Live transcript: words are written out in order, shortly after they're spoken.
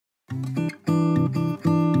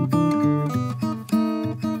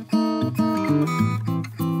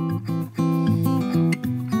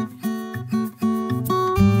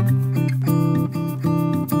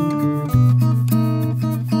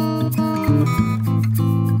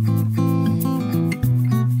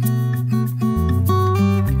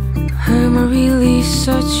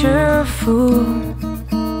such a fool.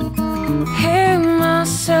 Hate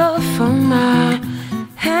myself for my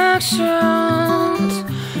actions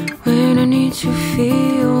when I need to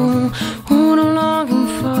feel what I'm longing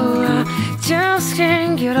for. I just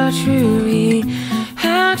can't get a true reaction.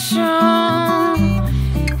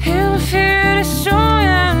 If fear destroy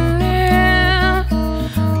and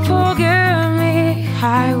forgive me,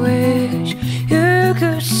 I wish you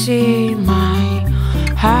could see my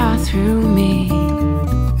heart through me.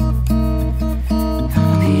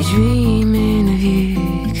 I'll be dreaming of you,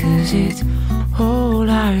 'cause it's all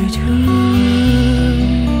I do.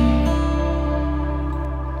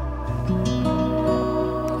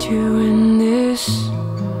 During this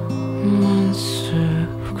months of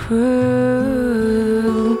cruel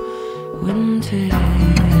winter,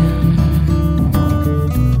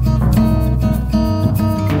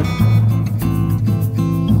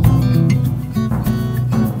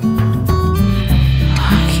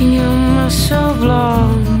 I can get myself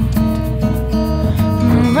lost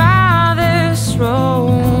by this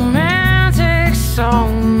romantic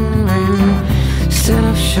song instead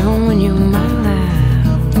of showing you my life.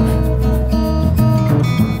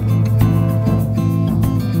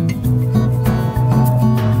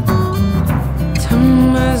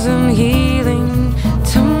 Time healing,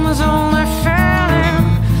 time was only failing,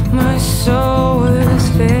 my soul was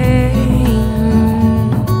fading.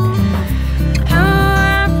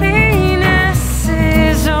 Happiness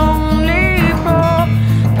is only brought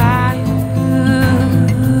by you,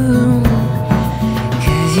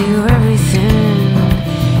 'cause you're everything,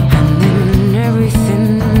 and then everything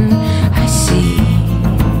I see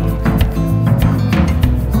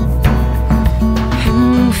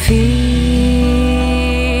and feel.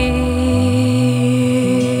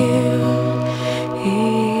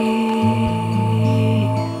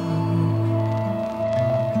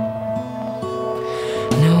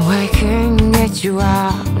 You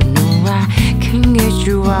out, no, I can get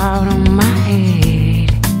you out of my head.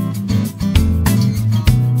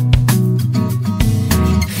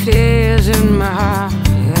 Fears in my heart,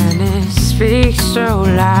 and it speaks so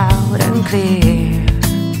loud and clear.